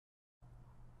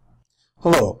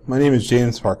Hello, my name is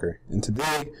James Parker, and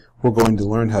today we're going to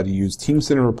learn how to use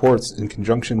Teamcenter reports in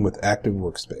conjunction with Active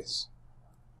Workspace.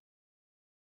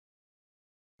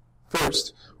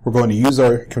 First, we're going to use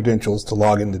our credentials to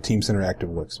log into Teamcenter Active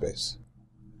Workspace.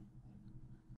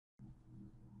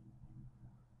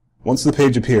 Once the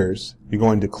page appears, you're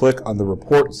going to click on the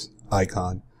Reports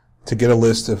icon to get a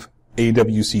list of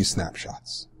AWC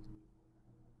snapshots.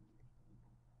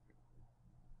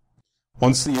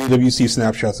 Once the AWC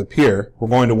snapshots appear, we're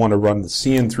going to want to run the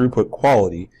CN throughput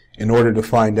quality in order to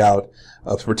find out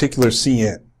a particular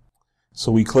CN.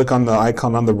 So we click on the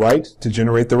icon on the right to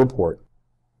generate the report.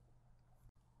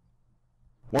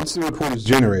 Once the report is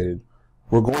generated,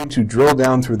 we're going to drill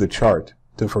down through the chart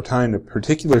to find a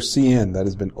particular CN that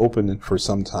has been open for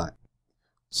some time.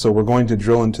 So we're going to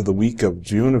drill into the week of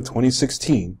June of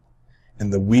 2016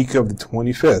 and the week of the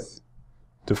 25th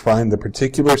to find the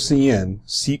particular CN,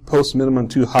 seat post minimum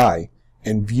too high,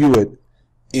 and view it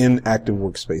in Active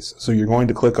Workspace. So you're going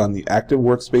to click on the Active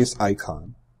Workspace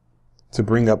icon to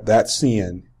bring up that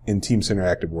CN in Teamcenter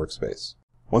Active Workspace.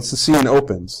 Once the CN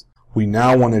opens, we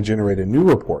now want to generate a new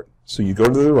report. So you go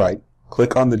to the right,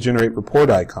 click on the Generate Report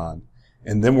icon,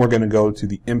 and then we're going to go to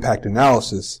the Impact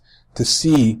Analysis to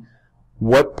see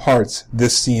what parts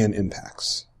this CN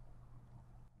impacts.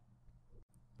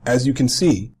 As you can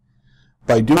see,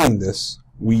 by doing this,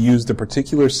 we use the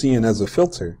particular CN as a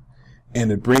filter,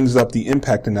 and it brings up the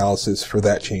impact analysis for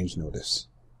that change notice.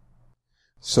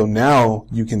 So now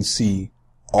you can see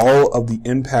all of the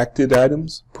impacted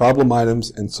items, problem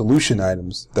items, and solution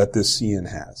items that this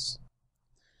CN has.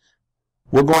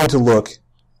 We're going to look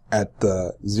at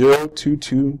the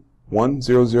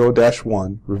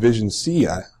 022100-1 revision C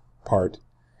part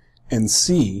and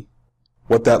see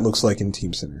what that looks like in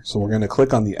Teamcenter. So we're going to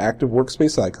click on the Active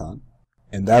Workspace icon,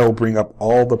 and that will bring up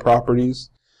all the properties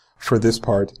for this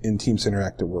part in Teamcenter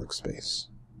Active Workspace.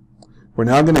 We're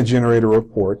now going to generate a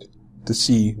report to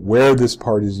see where this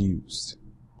part is used.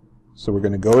 So we're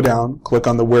going to go down, click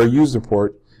on the Where Used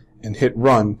report, and hit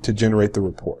Run to generate the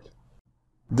report.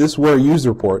 This Where Used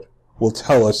report will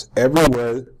tell us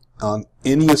everywhere on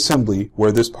any assembly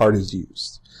where this part is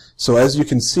used. So as you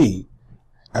can see,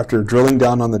 after drilling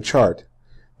down on the chart,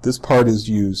 this part is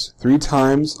used 3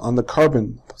 times on the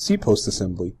carbon seat post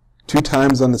assembly, 2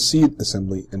 times on the seat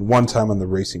assembly, and 1 time on the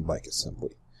racing bike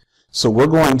assembly. So we're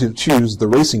going to choose the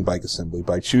racing bike assembly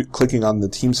by clicking on the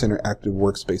Teamcenter Active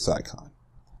Workspace icon.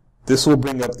 This will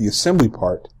bring up the assembly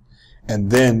part,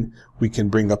 and then we can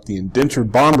bring up the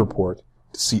indentured bond report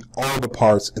to see all the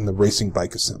parts in the racing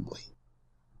bike assembly.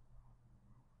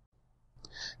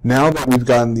 Now that we've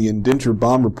gotten the indentured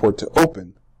bond report to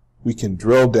open, we can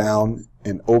drill down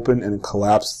and open and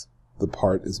collapse the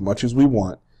part as much as we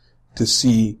want to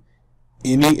see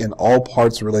any and all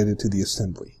parts related to the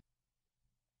assembly.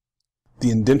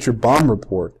 The indentured bond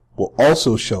report will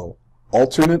also show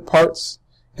alternate parts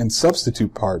and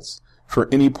substitute parts for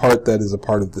any part that is a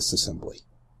part of this assembly.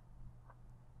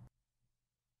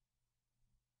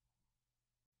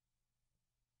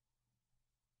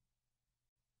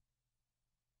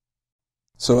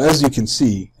 So as you can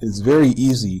see, it's very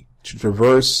easy to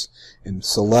traverse and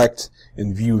select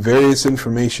and view various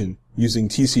information using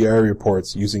TcRA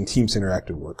reports using Teamcenter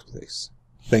Active Workspace.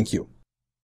 Thank you.